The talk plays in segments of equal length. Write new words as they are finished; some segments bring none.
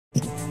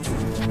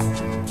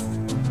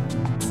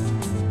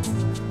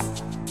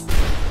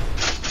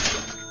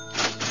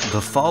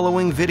The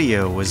following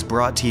video was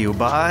brought to you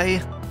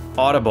by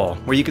Audible,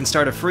 where you can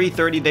start a free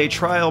 30-day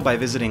trial by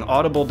visiting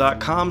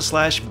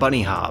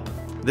audible.com/bunnyhop.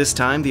 This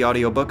time, the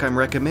audiobook I'm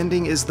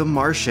recommending is The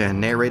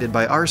Martian, narrated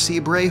by R.C.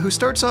 Bray, who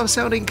starts off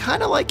sounding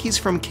kinda like he's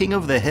from King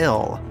of the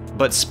Hill.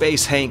 But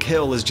Space Hank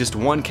Hill is just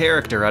one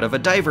character out of a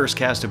diverse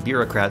cast of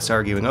bureaucrats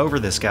arguing over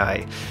this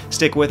guy.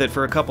 Stick with it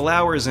for a couple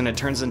hours and it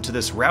turns into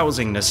this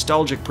rousing,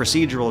 nostalgic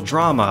procedural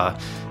drama,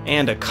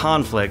 and a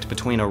conflict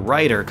between a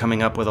writer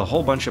coming up with a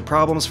whole bunch of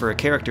problems for a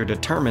character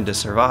determined to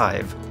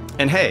survive.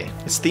 And hey,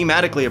 it's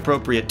thematically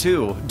appropriate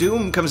too.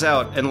 Doom comes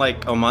out in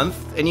like a month,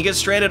 and you get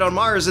stranded on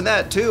Mars in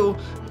that too,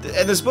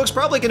 and this book's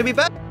probably gonna be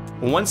better.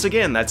 Once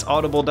again, that's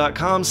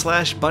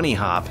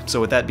audible.com/bunnyhop.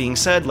 So with that being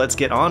said, let's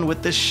get on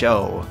with the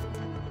show.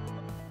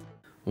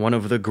 One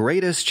of the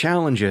greatest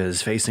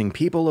challenges facing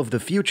people of the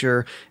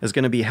future is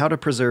going to be how to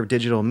preserve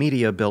digital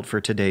media built for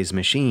today's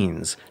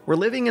machines. We're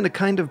living in a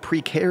kind of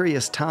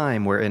precarious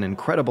time where an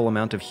incredible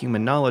amount of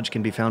human knowledge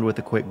can be found with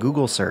a quick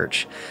Google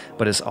search,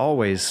 but it's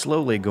always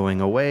slowly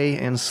going away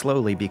and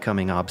slowly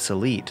becoming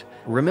obsolete.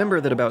 Remember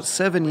that about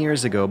 7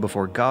 years ago,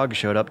 before GOG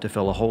showed up to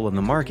fill a hole in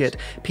the market,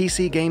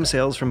 PC game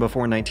sales from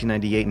before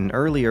 1998 and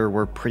earlier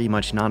were pretty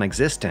much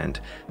non-existent.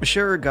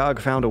 Sure,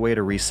 GOG found a way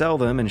to resell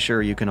them, and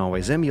sure, you can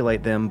always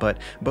emulate them, but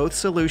both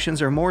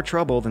solutions are more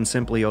trouble than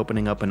simply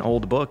opening up an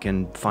old book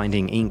and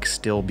finding ink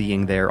still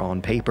being there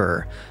on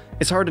paper.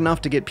 It's hard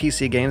enough to get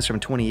PC games from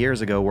 20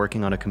 years ago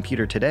working on a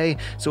computer today,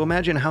 so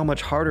imagine how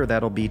much harder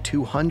that'll be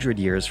 200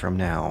 years from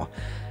now.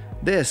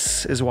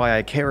 This is why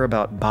I care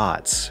about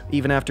bots.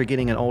 Even after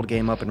getting an old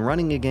game up and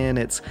running again,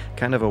 it's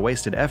kind of a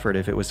wasted effort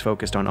if it was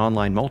focused on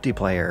online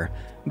multiplayer.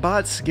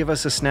 Bots give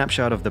us a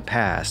snapshot of the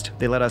past.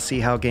 They let us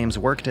see how games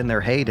worked in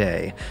their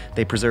heyday.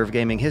 They preserve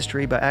gaming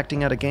history by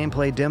acting out a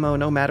gameplay demo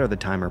no matter the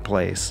time or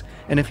place.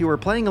 And if you were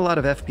playing a lot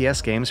of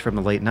FPS games from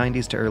the late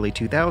 90s to early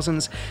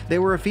 2000s, they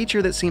were a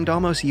feature that seemed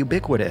almost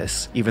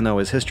ubiquitous, even though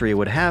as history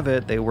would have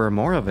it, they were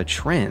more of a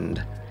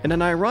trend. In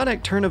an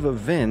ironic turn of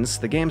events,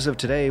 the games of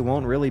today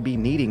won't really be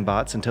needing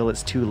bots until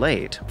it's too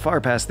late,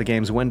 far past the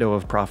game's window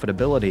of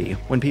profitability.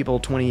 When people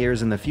 20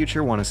 years in the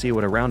future want to see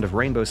what a round of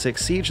Rainbow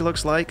Six Siege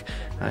looks like,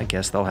 I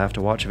guess they'll have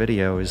to watch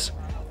videos.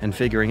 And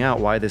figuring out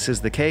why this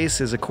is the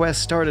case is a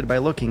quest started by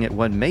looking at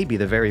what may be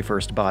the very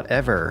first bot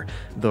ever,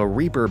 the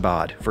Reaper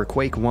bot for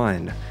Quake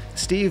 1.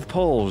 Steve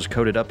Polge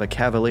coded up a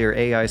cavalier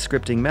AI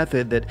scripting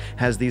method that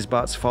has these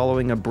bots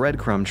following a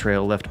breadcrumb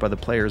trail left by the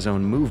player's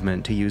own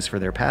movement to use for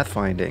their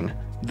pathfinding.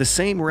 The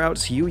same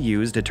routes you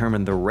use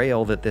determine the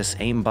rail that this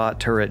aimbot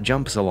turret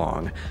jumps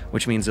along,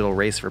 which means it'll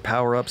race for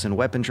power-ups and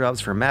weapon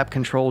drops for map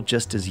control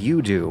just as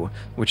you do,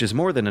 which is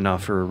more than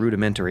enough for a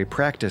rudimentary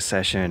practice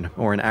session,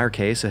 or in our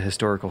case, a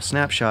historical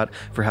snapshot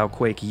for how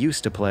Quake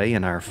used to play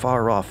in our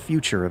far-off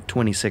future of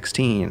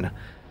 2016.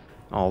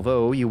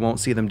 Although, you won't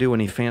see them do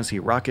any fancy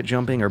rocket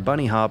jumping or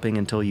bunny hopping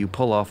until you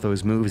pull off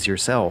those moves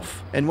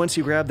yourself. And once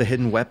you grab the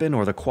hidden weapon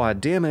or the quad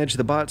damage,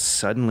 the bots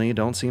suddenly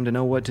don't seem to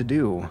know what to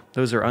do.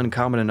 Those are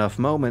uncommon enough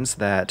moments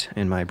that,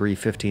 in my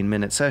brief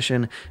 15-minute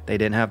session, they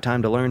didn't have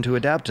time to learn to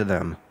adapt to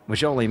them,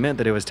 which only meant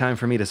that it was time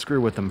for me to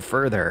screw with them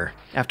further.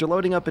 After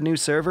loading up a new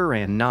server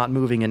and not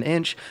moving an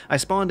inch, I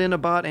spawned in a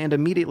bot and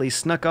immediately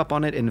snuck up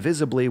on it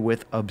invisibly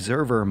with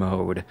Observer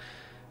mode.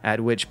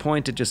 At which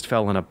point it just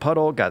fell in a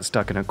puddle, got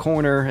stuck in a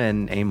corner,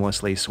 and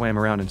aimlessly swam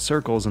around in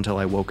circles until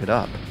I woke it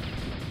up.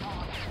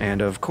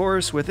 And of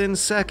course, within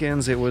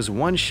seconds, it was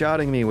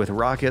one-shotting me with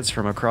rockets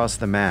from across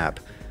the map.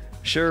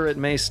 Sure, it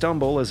may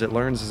stumble as it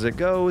learns as it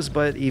goes,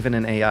 but even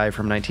an AI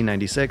from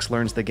 1996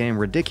 learns the game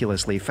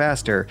ridiculously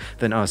faster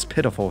than us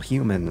pitiful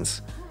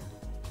humans.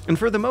 And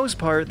for the most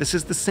part, this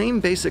is the same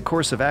basic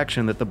course of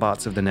action that the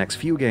bots of the next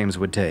few games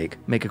would take.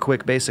 Make a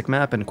quick basic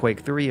map in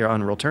Quake 3 or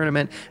Unreal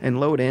Tournament, and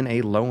load in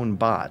a lone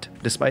bot.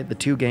 Despite the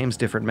two games'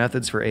 different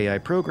methods for AI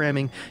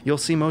programming, you'll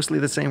see mostly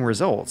the same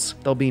results.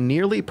 They'll be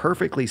nearly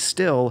perfectly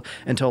still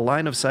until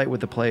line of sight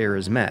with the player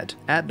is met.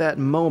 At that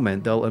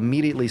moment, they'll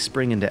immediately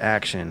spring into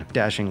action,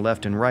 dashing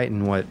left and right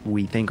in what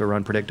we think are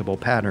unpredictable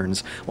patterns,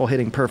 while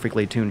hitting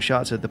perfectly tuned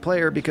shots at the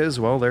player because,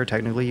 well, they're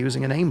technically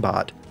using an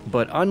aimbot.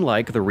 But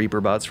unlike the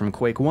Reaper bots from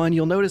Quake 1,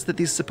 you'll notice that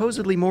these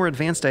supposedly more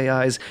advanced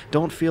AIs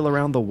don't feel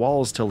around the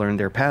walls to learn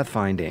their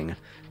pathfinding.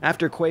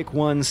 After Quake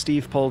 1,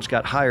 Steve Polge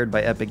got hired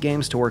by Epic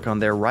Games to work on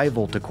their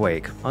rival to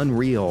Quake,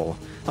 Unreal.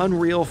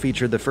 Unreal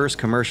featured the first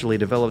commercially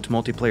developed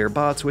multiplayer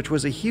bots, which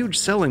was a huge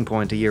selling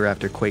point a year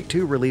after Quake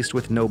 2 released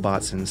with no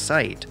bots in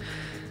sight.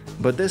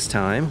 But this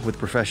time, with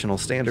professional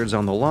standards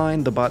on the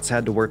line, the bots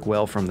had to work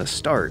well from the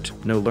start.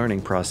 No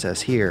learning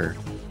process here.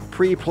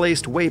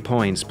 Pre-placed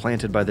waypoints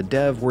planted by the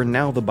dev were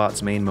now the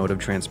bot's main mode of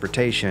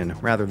transportation,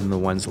 rather than the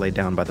ones laid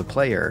down by the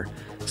player.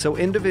 So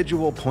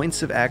individual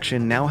points of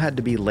action now had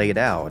to be laid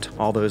out.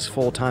 All those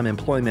full-time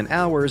employment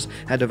hours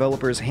had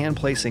developers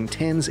hand-placing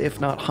tens if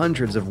not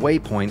hundreds of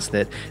waypoints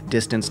that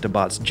distanced a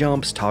bot's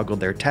jumps, toggled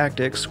their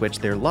tactics,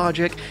 switched their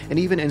logic, and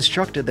even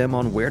instructed them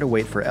on where to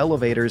wait for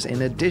elevators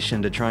in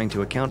addition to trying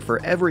to account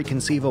for every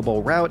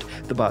conceivable route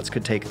the bots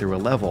could take through a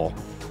level.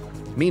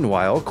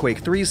 Meanwhile,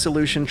 Quake 3's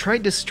solution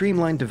tried to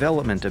streamline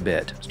development a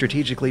bit,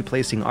 strategically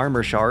placing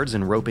armor shards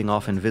and roping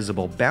off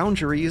invisible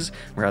boundaries,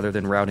 rather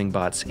than routing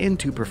bots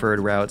into preferred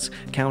routes,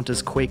 count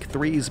as Quake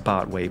 3's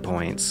bot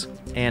waypoints.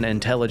 An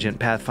intelligent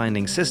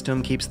pathfinding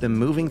system keeps them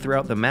moving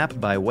throughout the map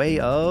by way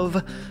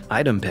of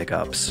item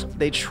pickups.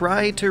 They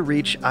try to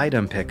reach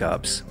item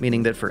pickups,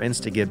 meaning that for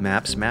Instagib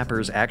maps,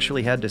 mappers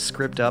actually had to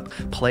script up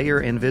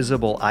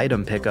player-invisible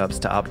item pickups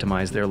to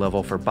optimize their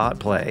level for bot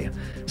play.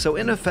 So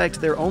in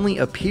effect, they're only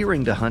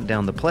appearing to hunt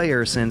down the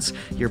player since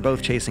you're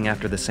both chasing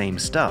after the same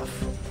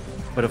stuff.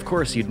 But of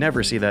course, you'd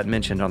never see that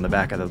mentioned on the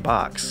back of the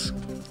box.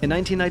 In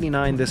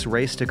 1999, this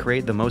race to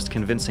create the most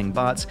convincing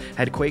bots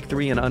had Quake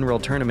 3 and Unreal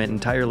Tournament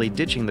entirely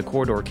ditching the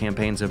corridor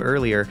campaigns of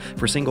earlier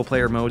for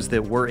single-player modes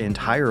that were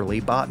entirely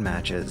bot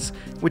matches,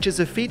 which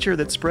is a feature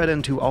that spread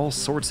into all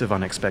sorts of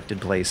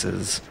unexpected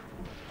places.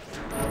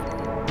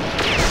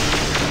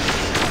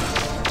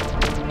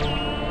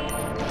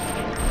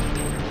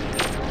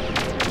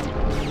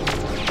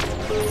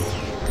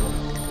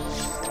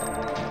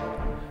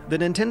 The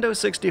Nintendo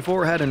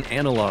 64 had an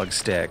analog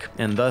stick,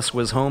 and thus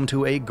was home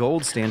to a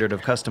gold standard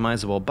of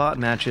customizable bot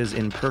matches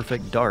in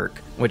Perfect Dark,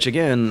 which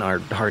again are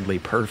hardly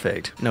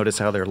perfect. Notice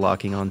how they're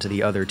locking onto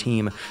the other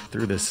team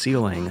through the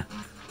ceiling.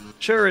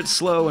 Sure, it's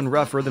slow and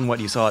rougher than what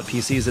you saw at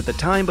PCs at the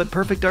time, but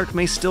Perfect Dark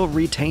may still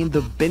retain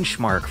the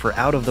benchmark for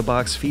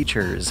out-of-the-box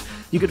features.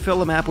 You could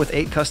fill a map with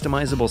 8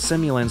 customizable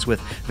simulants with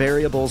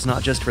variables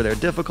not just for their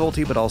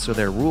difficulty, but also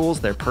their rules,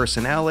 their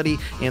personality,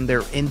 and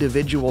their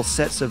individual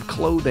sets of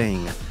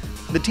clothing.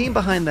 The team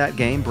behind that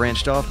game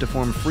branched off to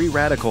form Free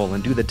Radical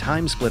and do the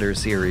Time Splitter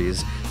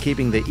series,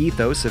 keeping the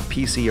ethos of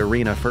PC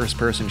arena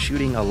first-person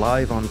shooting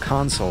alive on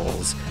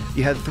consoles.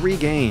 You had 3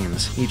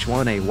 games, each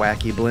one a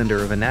wacky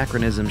blender of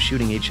anachronisms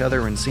shooting each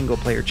other in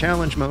single-player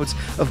challenge modes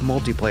of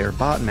multiplayer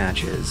bot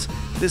matches.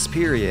 This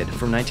period,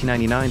 from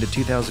 1999 to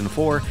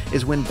 2004,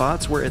 is when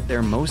bots were at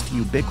their most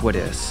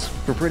ubiquitous.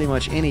 For pretty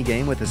much any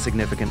game with a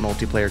significant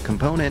multiplayer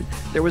component,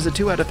 there was a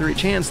 2 out of 3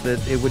 chance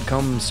that it would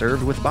come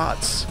served with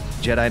bots.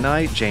 Jedi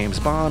Knight, James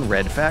Bond,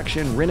 Red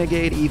Faction,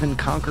 Renegade, even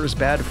Conker's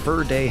Bad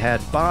Fur Day had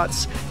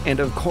bots,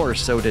 and of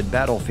course so did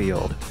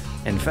Battlefield.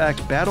 In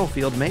fact,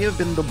 Battlefield may have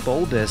been the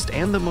boldest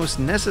and the most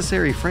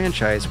necessary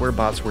franchise where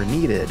bots were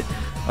needed.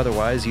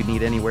 Otherwise, you'd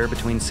need anywhere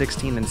between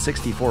 16 and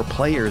 64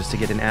 players to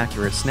get an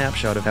accurate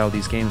snapshot of how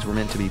these games were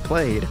meant to be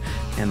played,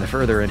 and the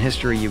further in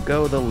history you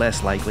go, the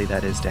less likely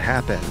that is to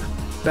happen.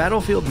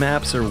 Battlefield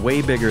maps are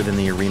way bigger than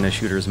the arena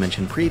shooters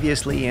mentioned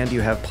previously, and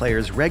you have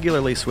players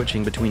regularly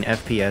switching between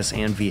FPS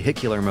and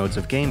vehicular modes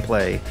of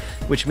gameplay,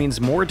 which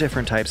means more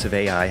different types of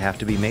AI have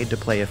to be made to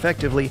play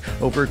effectively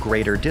over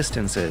greater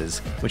distances,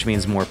 which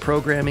means more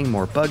programming,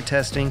 more bug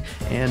testing,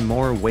 and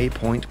more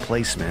waypoint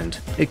placement.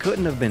 It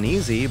couldn't have been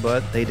easy,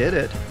 but they did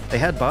it. They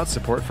had bot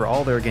support for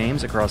all their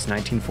games across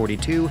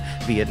 1942,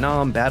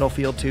 Vietnam,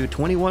 Battlefield 2,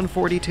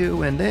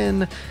 2142, and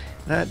then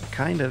that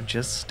kind of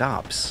just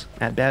stops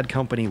at Bad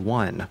Company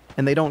 1,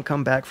 and they don't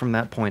come back from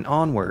that point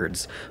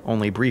onwards,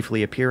 only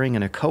briefly appearing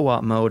in a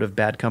co-op mode of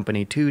Bad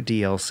Company 2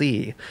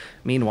 DLC.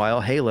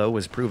 Meanwhile, Halo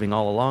was proving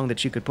all along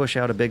that you could push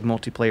out a big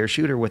multiplayer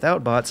shooter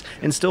without bots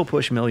and still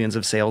push millions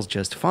of sales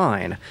just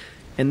fine.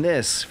 And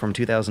this, from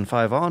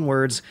 2005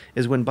 onwards,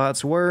 is when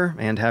bots were,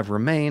 and have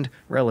remained,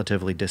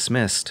 relatively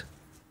dismissed.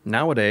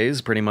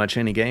 Nowadays, pretty much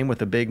any game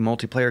with a big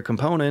multiplayer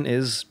component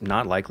is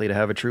not likely to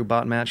have a true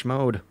bot match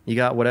mode. You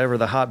got whatever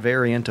the hot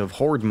variant of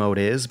Horde mode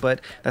is, but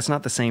that's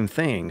not the same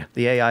thing.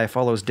 The AI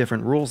follows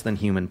different rules than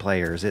human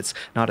players. It's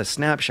not a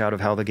snapshot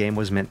of how the game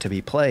was meant to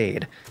be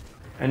played.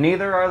 And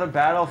neither are the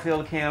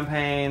Battlefield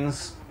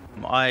campaigns.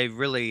 I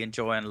really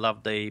enjoy and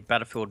love the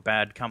Battlefield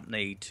Bad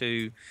Company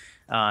 2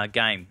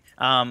 game.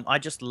 I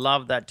just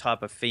love that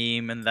type of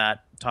theme and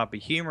that type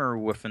of humor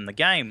within the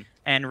game.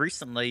 And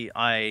recently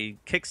I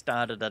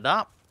kickstarted it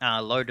up,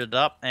 loaded it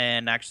up,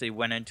 and actually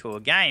went into a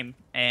game,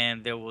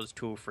 and there was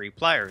 2 or 3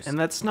 players. And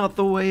that's not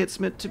the way it's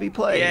meant to be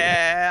played.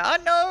 Yeah, I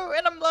know,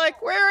 and I'm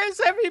like, where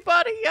is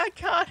everybody? I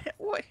can't,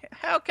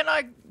 how can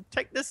I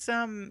take this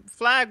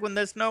flag when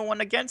there's no one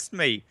against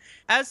me?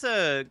 As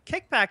a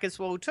kickback as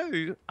well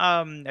too,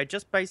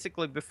 just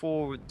basically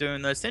before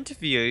doing this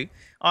interview,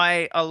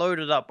 I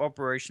loaded up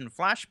Operation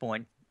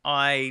Flashpoint.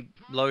 I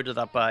loaded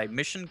up a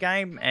mission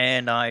game,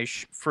 and I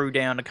threw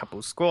down a couple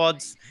of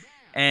squads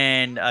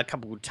and a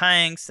couple of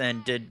tanks,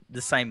 and did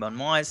the same on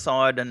my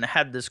side, and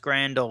had this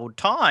grand old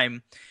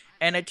time.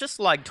 And it just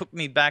like took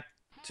me back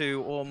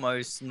to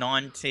almost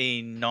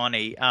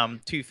 1990,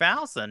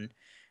 2000.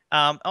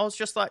 I was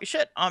just like,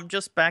 shit, I'm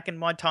just back in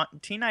my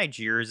teenage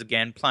years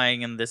again,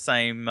 playing in the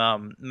same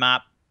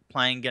map,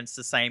 playing against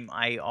the same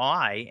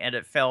AI, and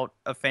it felt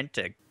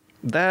authentic.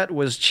 That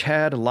was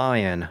Chad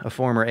Lyon, a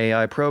former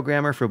AI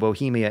programmer for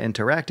Bohemia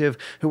Interactive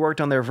who worked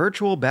on their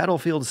virtual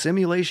battlefield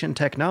simulation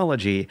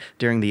technology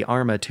during the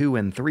Arma 2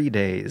 and 3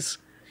 days.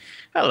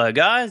 Hello,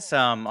 guys.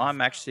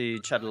 I'm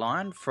actually Chad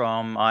Lyon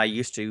from. I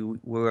used to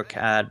work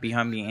at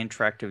Bohemia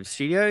Interactive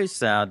Studios,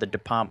 the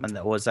department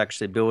that was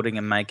actually building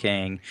and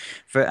making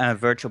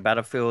virtual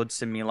battlefield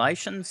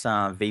simulations,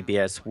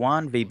 VBS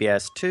 1,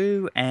 VBS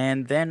 2,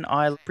 and then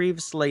I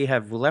previously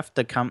have left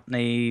the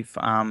company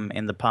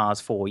in the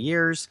past 4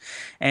 years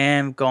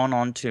and gone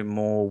on to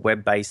more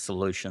web based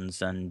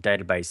solutions and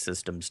database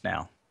systems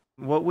now.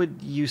 What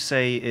would you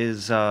say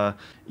is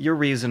your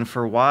reason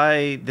for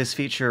why this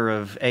feature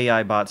of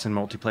AI bots in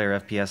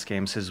multiplayer FPS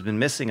games has been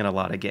missing in a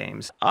lot of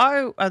games?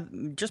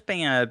 Just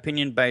being an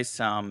opinion-based,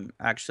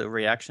 actual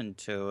reaction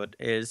to it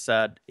is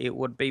that it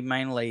would be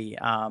mainly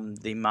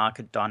the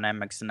market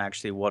dynamics and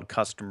actually what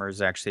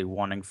customers are actually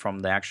wanting from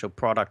the actual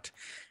product.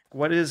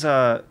 What is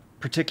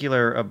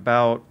particular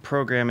about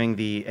programming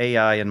the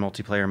AI in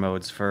multiplayer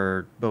modes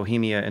for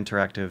Bohemia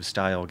Interactive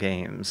style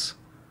games?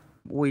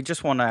 We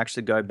just want to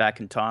actually go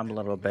back in time a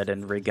little bit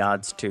in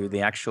regards to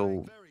the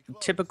actual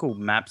typical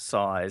map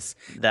size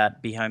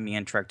that Bohemia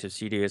Interactive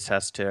Studios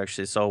has to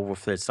actually solve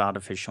with its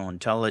artificial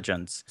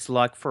intelligence. It's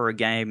like for a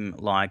game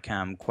like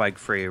Quake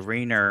 3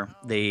 Arena,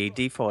 the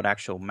default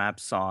actual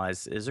map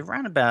size is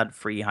around about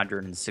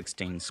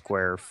 316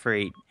 square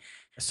feet.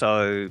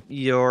 So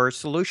your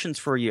solutions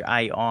for your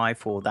AI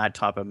for that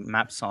type of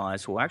map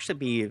size will actually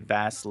be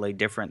vastly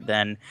different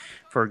than,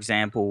 for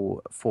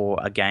example, for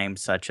a game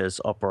such as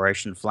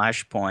Operation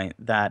Flashpoint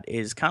that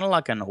is kind of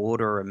like an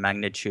order of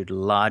magnitude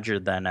larger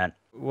than it.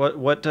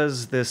 What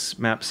does this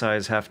map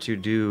size have to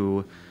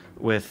do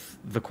with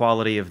the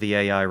quality of the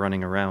AI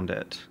running around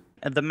it?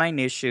 And the main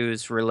issue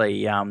is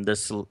really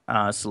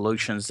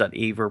solutions that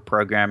either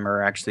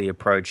programmer actually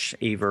approach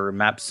either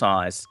map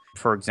size.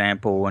 For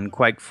example, in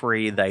Quake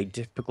 3, they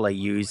typically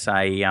use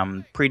a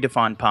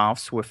predefined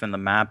paths within the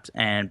map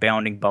and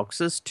bounding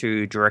boxes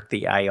to direct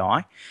the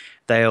AI.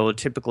 They'll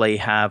typically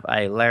have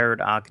a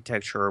layered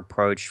architecture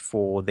approach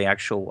for the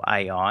actual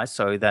AI,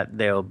 so that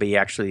there'll be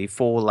actually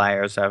four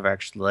layers of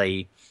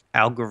actually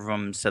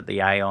algorithms that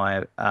the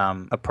AI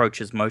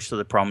approaches most of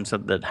the problems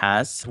that it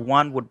has.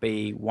 One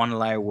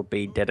layer would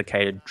be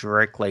dedicated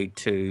directly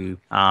to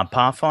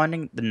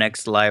pathfinding. The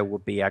next layer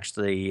would be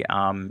actually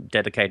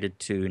dedicated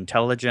to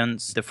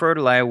intelligence. The third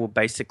layer will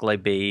basically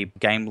be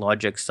game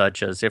logic,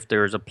 such as if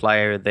there is a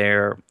player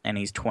there and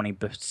he's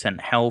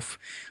 20% health,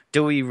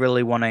 do we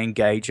really want to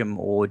engage him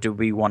or do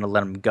we want to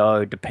let him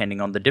go,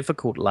 depending on the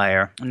difficult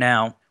layer?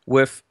 Now,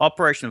 with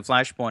Operation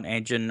Flashpoint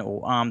Engine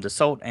or Armed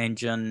Assault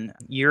Engine,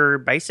 you're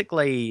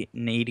basically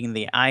needing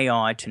the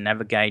AI to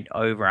navigate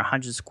over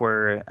 100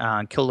 square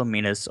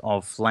kilometers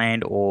of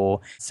land or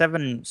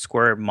 7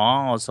 square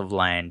miles of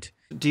land.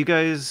 Do you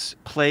guys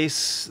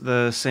place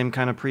the same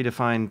kind of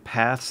predefined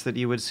paths that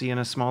you would see in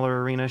a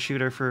smaller arena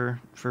shooter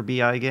for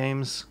BI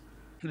games?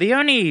 The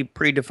only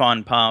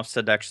predefined paths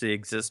that actually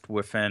exist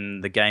within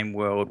the game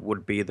world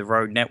would be the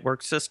road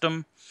network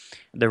system.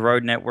 The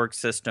road network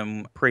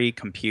system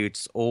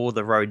pre-computes all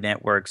the road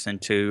networks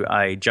into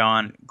a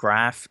giant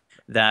graph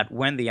that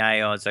when the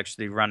AI is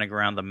actually running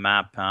around the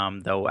map,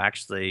 they'll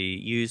actually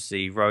use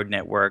the road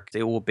network.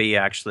 It will be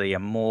actually a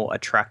more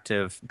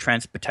attractive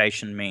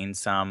transportation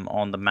means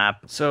on the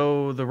map.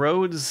 So the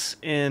roads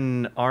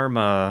in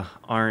Arma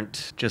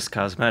aren't just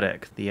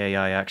cosmetic. The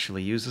AI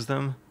actually uses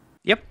them?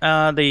 Yep,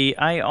 the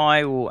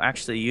AI will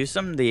actually use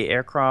them. The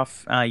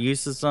aircraft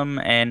uses them,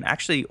 and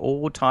actually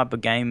all type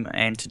of game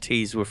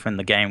entities within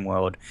the game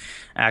world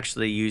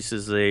actually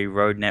uses the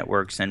road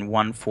networks in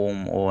one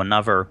form or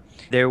another.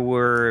 There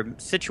were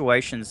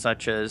situations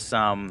such as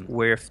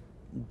where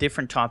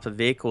different types of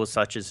vehicles,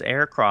 such as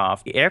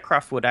aircraft, the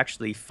aircraft would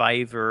actually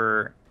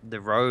favor the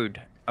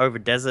road over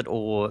desert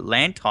or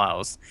land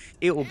tiles.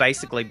 It will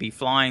basically be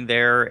flying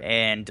there,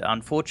 and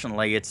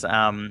unfortunately its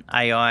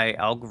AI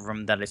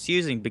algorithm that it's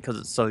using, because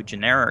it's so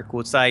generic,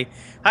 will say,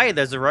 hey,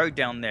 there's a road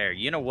down there,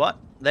 you know what,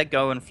 let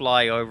go and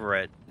fly over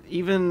it.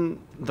 Even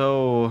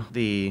though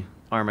the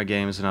Arma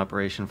games and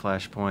Operation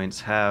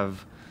Flashpoints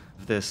have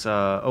this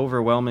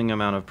overwhelming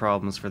amount of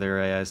problems for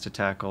their AIs to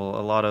tackle,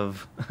 a lot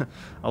of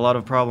a lot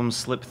of problems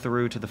slip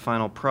through to the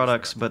final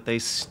products, but they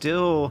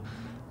still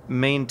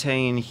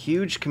maintain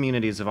huge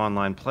communities of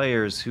online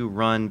players who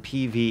run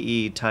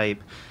PvE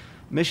type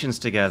missions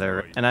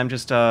together. And I'm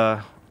just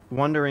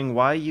wondering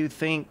why you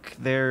think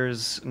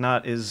there's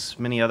not as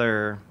many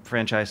other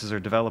franchises or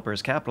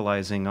developers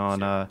capitalizing on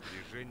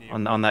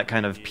that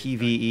kind of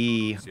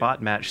PvE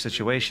bot match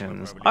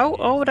situations. I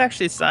would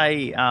actually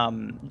say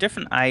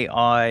different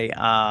AI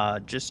are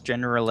just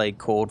generally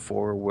called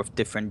for with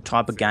different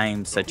type of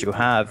games that you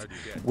have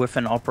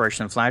within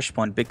Operation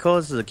Flashpoint,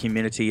 because the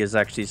community is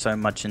actually so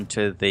much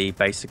into the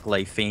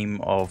basically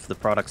theme of the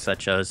products,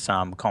 such as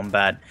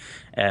combat,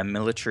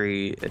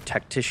 military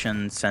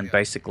tacticians, and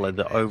basically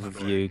the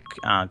overview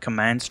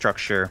command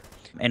structure,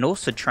 and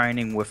also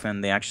training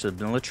within the actual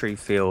military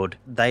field.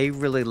 They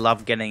really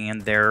love getting in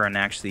there and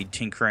actually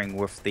tinkering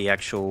with the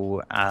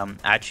actual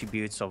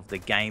attributes of the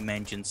game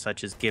engine,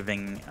 such as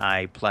giving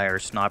a player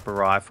a sniper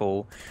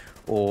rifle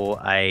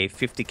or a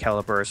 50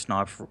 caliber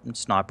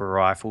sniper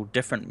rifle,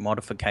 different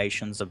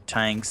modifications of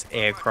tanks,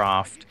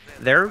 aircraft.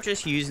 They're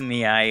just using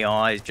the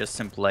AI just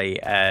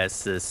simply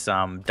as this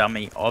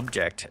dummy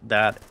object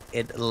that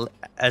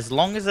as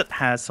long as it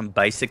has some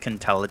basic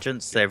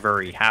intelligence, they're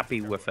very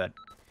happy with it.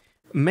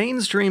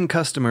 Mainstream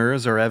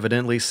customers are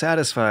evidently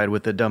satisfied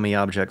with the dummy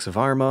objects of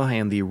Arma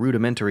and the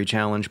rudimentary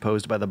challenge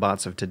posed by the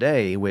bots of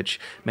today, which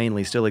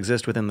mainly still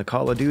exist within the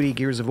Call of Duty,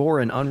 Gears of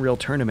War, and Unreal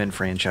Tournament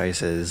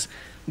franchises.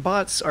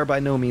 Bots are by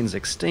no means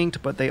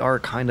extinct, but they are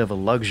kind of a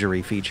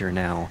luxury feature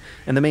now,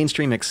 and the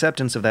mainstream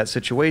acceptance of that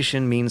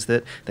situation means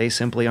that they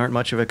simply aren't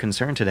much of a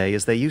concern today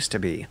as they used to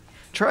be.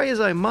 Try as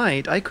I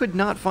might, I could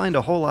not find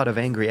a whole lot of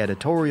angry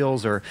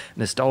editorials or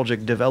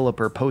nostalgic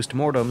developer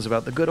postmortems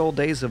about the good old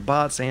days of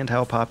bots and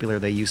how popular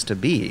they used to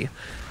be.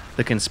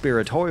 The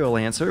conspiratorial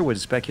answer would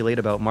speculate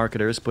about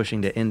marketers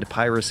pushing to end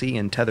piracy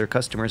and tether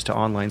customers to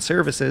online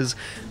services,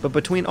 but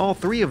between all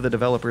three of the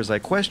developers I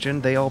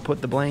questioned, they all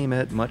put the blame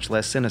at much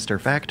less sinister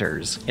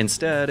factors.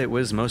 Instead, it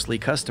was mostly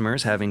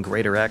customers having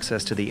greater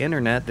access to the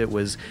internet that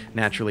was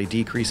naturally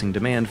decreasing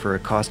demand for a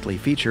costly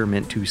feature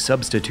meant to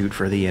substitute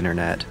for the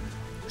internet.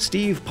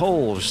 Steve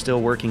Polge,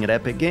 still working at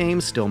Epic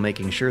Games, still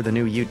making sure the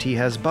new UT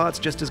has bots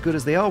just as good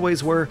as they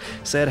always were,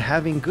 said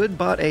having good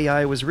bot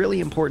AI was really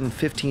important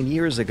 15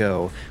 years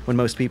ago, when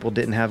most people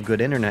didn't have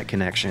good internet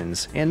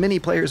connections, and many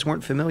players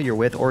weren't familiar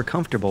with or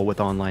comfortable with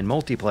online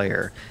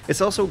multiplayer. It's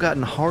also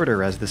gotten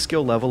harder as the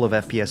skill level of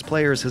FPS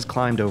players has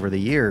climbed over the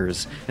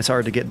years. It's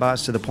hard to get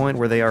bots to the point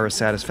where they are a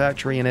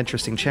satisfactory and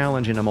interesting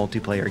challenge in a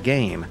multiplayer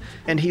game.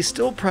 And he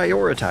still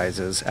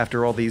prioritizes,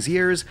 after all these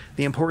years,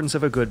 the importance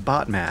of a good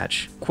bot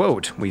match.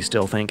 Quote, "We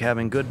still think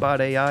having good bot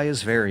AI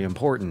is very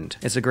important.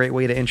 It's a great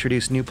way to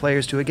introduce new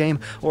players to a game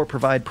or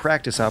provide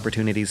practice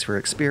opportunities for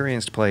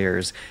experienced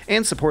players,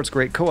 and supports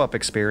great co-op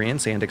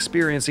experience and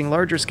experiencing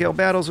larger scale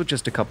battles with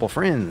just a couple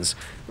friends.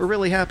 We're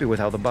really happy with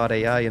how the bot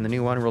AI in the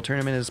new Unreal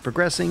Tournament is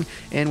progressing,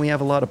 and we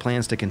have a lot of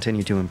plans to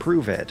continue to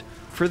improve it."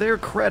 For their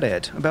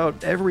credit,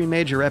 about every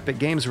major Epic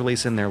Games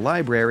release in their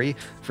library,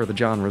 for the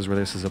genres where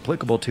this is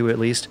applicable to at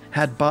least,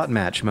 had bot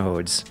match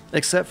modes.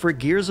 Except for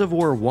Gears of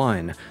War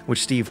 1,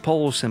 which Steve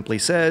Polge simply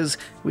says,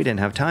 "We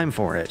didn't have time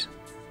for it."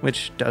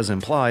 Which does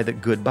imply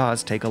that good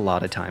bots take a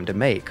lot of time to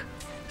make.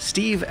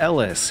 Steve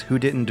Ellis, who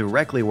didn't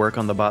directly work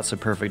on the bots of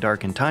Perfect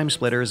Dark and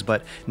Timesplitters,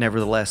 but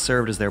nevertheless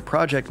served as their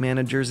project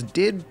managers,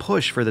 did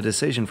push for the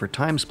decision for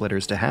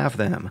Timesplitters to have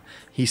them.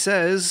 He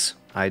says,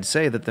 "I'd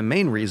say that the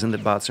main reason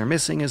that bots are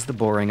missing is the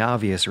boring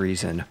obvious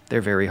reason.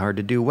 They're very hard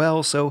to do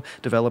well, so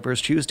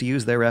developers choose to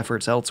use their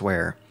efforts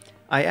elsewhere."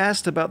 I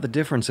asked about the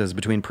differences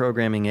between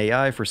programming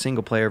AI for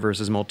single-player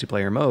versus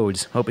multiplayer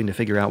modes, hoping to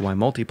figure out why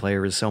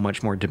multiplayer is so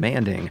much more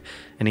demanding,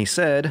 and he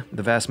said,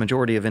 "The vast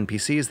majority of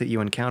NPCs that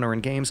you encounter in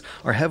games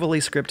are heavily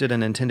scripted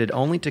and intended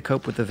only to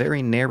cope with a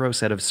very narrow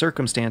set of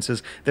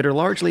circumstances that are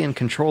largely in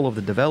control of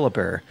the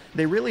developer.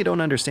 They really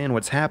don't understand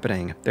what's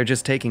happening. They're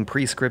just taking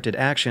pre-scripted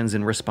actions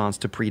in response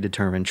to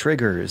predetermined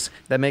triggers.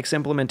 That makes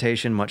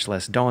implementation much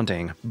less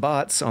daunting.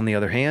 Bots, on the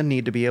other hand,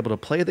 need to be able to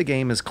play the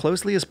game as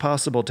closely as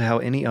possible to how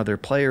any other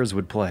players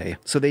would play,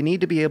 so they need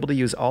to be able to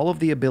use all of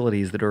the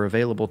abilities that are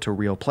available to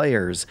real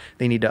players.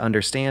 They need to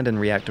understand and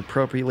react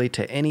appropriately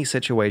to any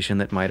situation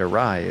that might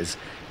arise.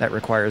 That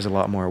requires a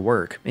lot more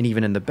work, and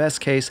even in the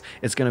best case,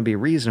 it's going to be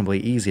reasonably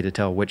easy to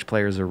tell which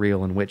players are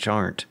real and which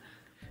aren't."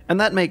 And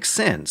that makes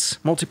sense.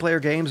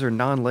 Multiplayer games are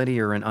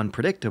non-linear and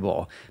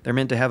unpredictable. They're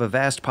meant to have a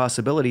vast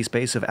possibility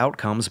space of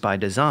outcomes by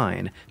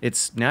design.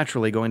 It's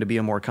naturally going to be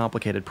a more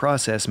complicated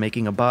process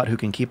making a bot who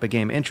can keep a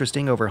game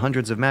interesting over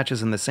hundreds of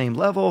matches in the same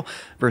level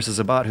versus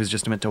a bot who's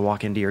just meant to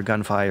walk into your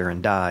gunfire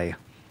and die.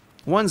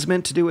 One's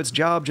meant to do its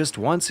job just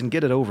once and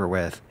get it over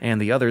with, and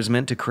the other's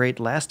meant to create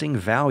lasting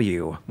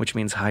value, which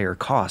means higher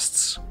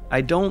costs.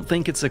 I don't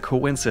think it's a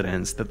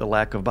coincidence that the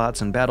lack of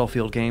bots in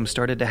Battlefield games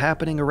started to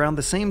happening around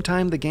the same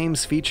time the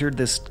games featured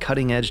this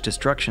cutting-edge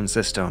destruction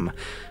system,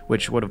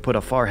 which would have put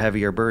a far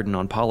heavier burden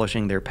on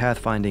polishing their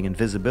pathfinding and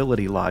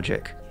visibility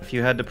logic. If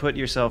you had to put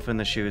yourself in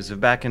the shoes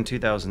of back in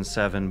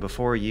 2007,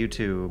 before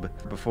YouTube,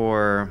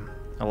 before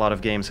a lot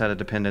of games had a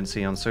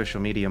dependency on social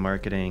media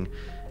marketing,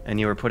 and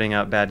you were putting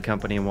out Bad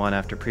Company 1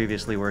 after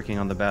previously working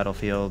on the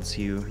Battlefields,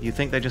 you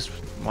think they just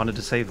wanted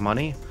to save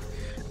money?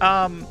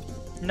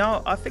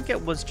 No, I think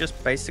it was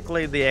just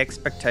basically the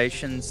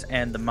expectations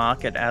and the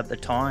market at the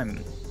time.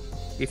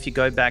 If you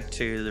go back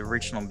to the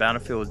original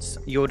Battlefields,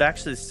 you would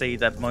actually see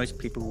that most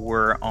people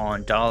were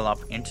on dial-up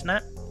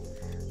internet.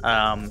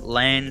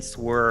 LANs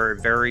were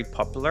very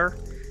popular.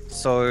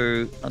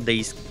 So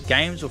these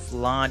games with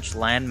large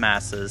land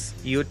masses,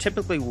 you would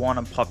typically want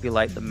to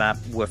populate the map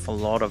with a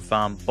lot of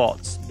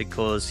bots,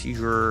 because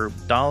your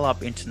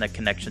dial-up internet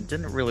connection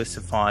didn't really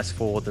suffice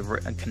for the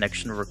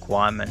connection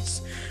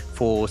requirements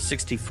for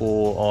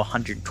 64 or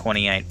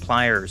 128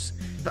 players.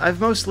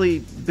 I've mostly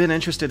been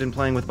interested in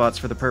playing with bots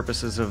for the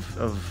purposes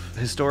of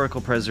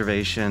historical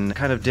preservation,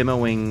 kind of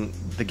demoing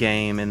the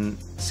game and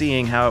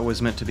seeing how it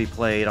was meant to be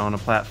played on a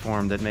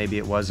platform that maybe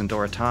it wasn't,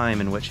 or a time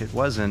in which it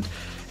wasn't.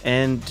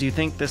 And do you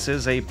think this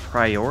is a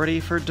priority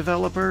for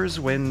developers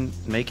when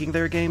making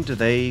their game? Do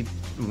they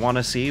want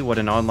to see what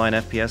an online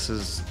FPS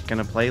is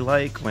going to play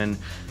like when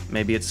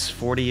maybe it's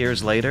 40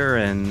 years later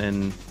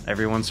and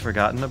everyone's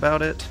forgotten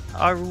about it?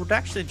 I would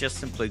actually just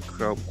simply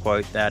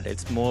quote that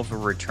it's more of a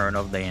return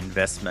of the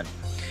investment.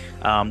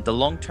 The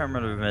long-term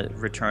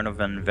return of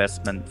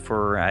investment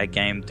for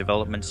game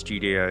development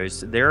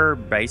studios, they're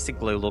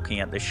basically looking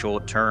at the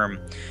short term.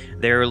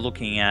 They're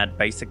looking at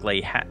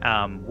basically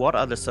what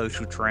are the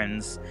social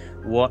trends,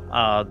 what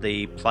are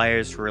the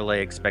players really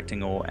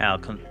expecting, or our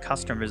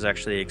customers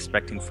actually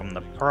expecting from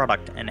the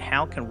product, and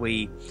how can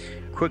we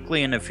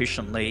quickly and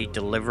efficiently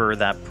deliver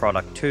that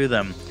product to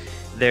them.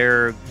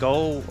 Their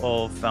goal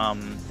of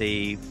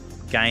the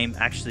game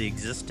actually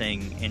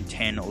existing in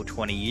 10 or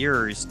 20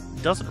 years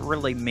doesn't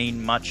really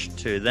mean much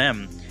to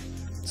them.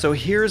 So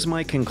here's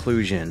my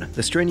conclusion.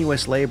 The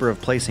strenuous labor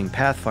of placing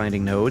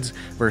pathfinding nodes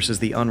versus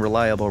the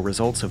unreliable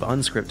results of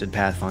unscripted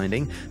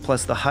pathfinding,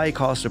 plus the high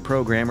cost of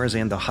programmers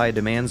and the high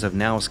demands of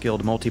now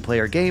skilled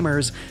multiplayer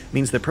gamers,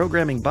 means that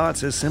programming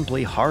bots is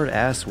simply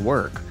hard-ass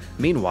work.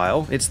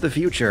 Meanwhile, it's the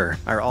future.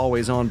 Our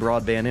always-on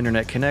broadband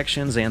internet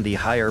connections and the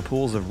higher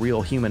pools of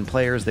real human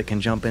players that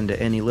can jump into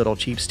any little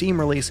cheap Steam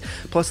release,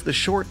 plus the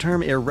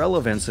short-term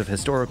irrelevance of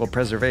historical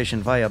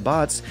preservation via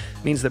bots,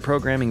 means that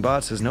programming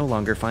bots is no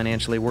longer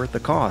financially worth the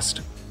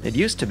cost. It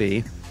used to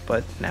be,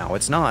 but now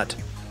it's not.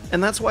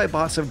 And that's why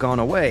bots have gone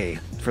away,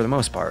 for the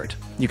most part.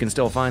 You can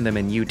still find them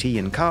in UT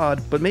and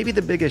COD, but maybe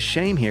the biggest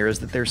shame here is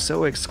that they're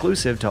so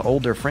exclusive to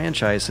older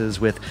franchises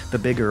with the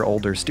bigger,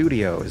 older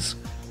studios.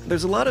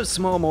 There's a lot of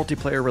small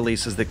multiplayer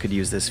releases that could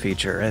use this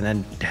feature, and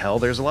then, hell,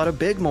 there's a lot of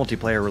big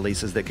multiplayer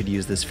releases that could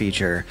use this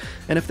feature.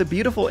 And if the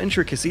beautiful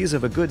intricacies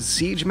of a good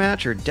siege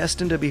match are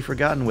destined to be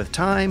forgotten with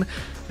time,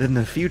 then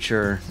the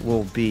future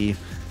will be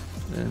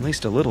at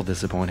least a little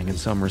disappointing in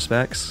some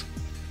respects.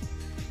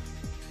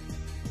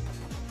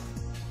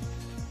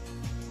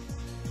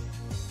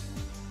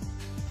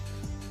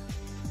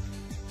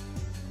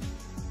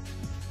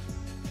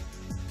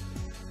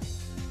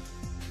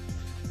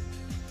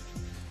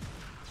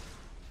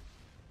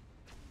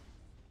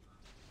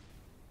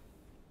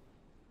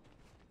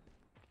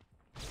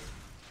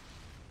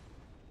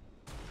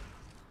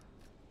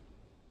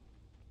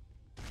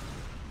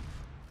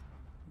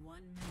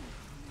 One minute.